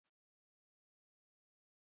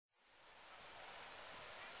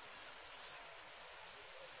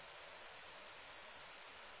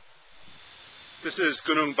This is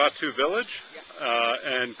Gunung Batu village,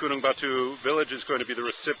 and Gunung Batu village is going to be the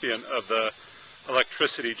recipient of the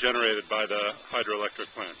electricity generated by the hydroelectric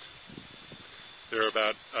plant. There are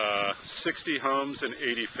about 60 homes and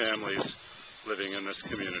 80 families living in this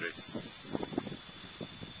community.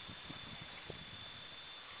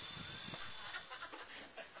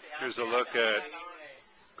 Here's a look at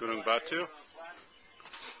Gunung Batu.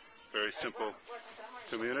 Very simple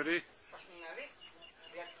community.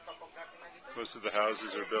 Most of the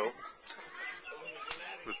houses are built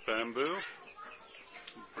with bamboo,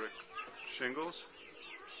 brick shingles.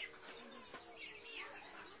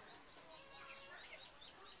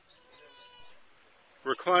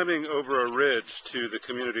 We're climbing over a ridge to the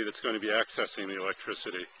community that's going to be accessing the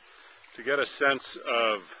electricity to get a sense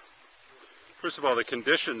of, first of all, the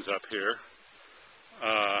conditions up here.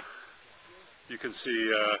 You can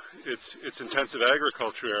see it's intensive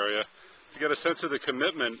agriculture area. To get a sense of the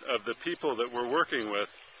commitment of the people that we're working with.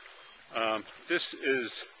 This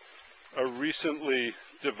is a recently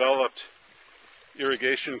developed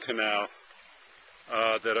irrigation canal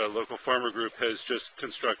that a local farmer group has just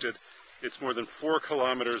constructed. It's more than 4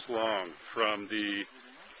 kilometers long from the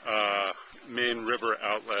main river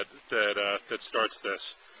outlet that starts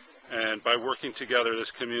this. And by working together,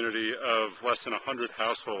 this community of less than 100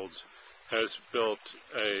 households has built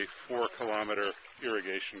a 4-kilometer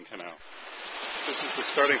irrigation canal. This is the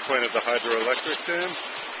starting point of the hydroelectric dam.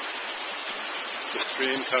 The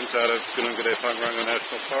stream comes out of Gunung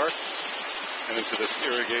National Park and into this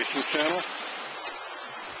irrigation channel.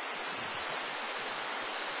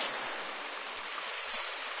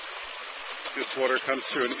 This water comes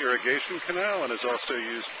through an irrigation canal and is also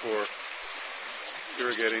used for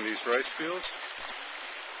irrigating these rice fields.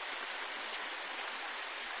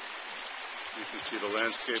 You can see the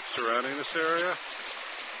landscape surrounding this area,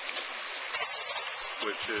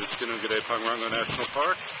 which is Gunung National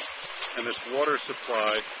Park, and this water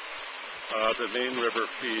supply, the main river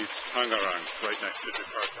feeds Tangerang, right next to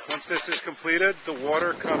Jakarta. Once this is completed, the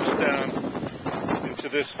water comes down into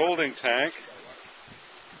this holding tank,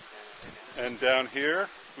 and down here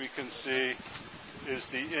we can see is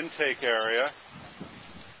the intake area.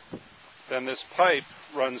 Then this pipe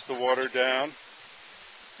runs the water down.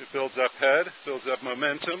 It builds up head, builds up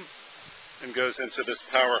momentum, and goes into this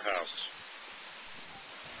powerhouse.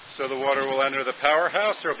 So the water will enter the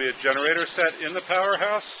powerhouse. There will be a generator set in the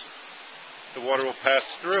powerhouse. The water will pass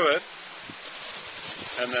through it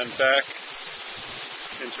and then back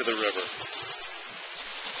into the river.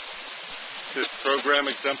 This program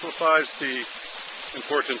exemplifies the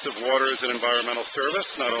importance of water as an environmental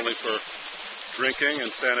service, not only for drinking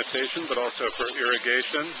and sanitation, but also for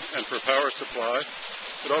irrigation and for power supply.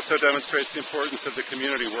 It also demonstrates the importance of the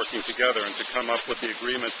community working together and to come up with the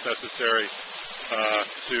agreements necessary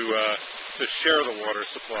to share the water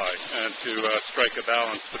supply and to strike a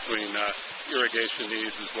balance between irrigation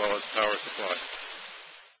needs as well as power supply.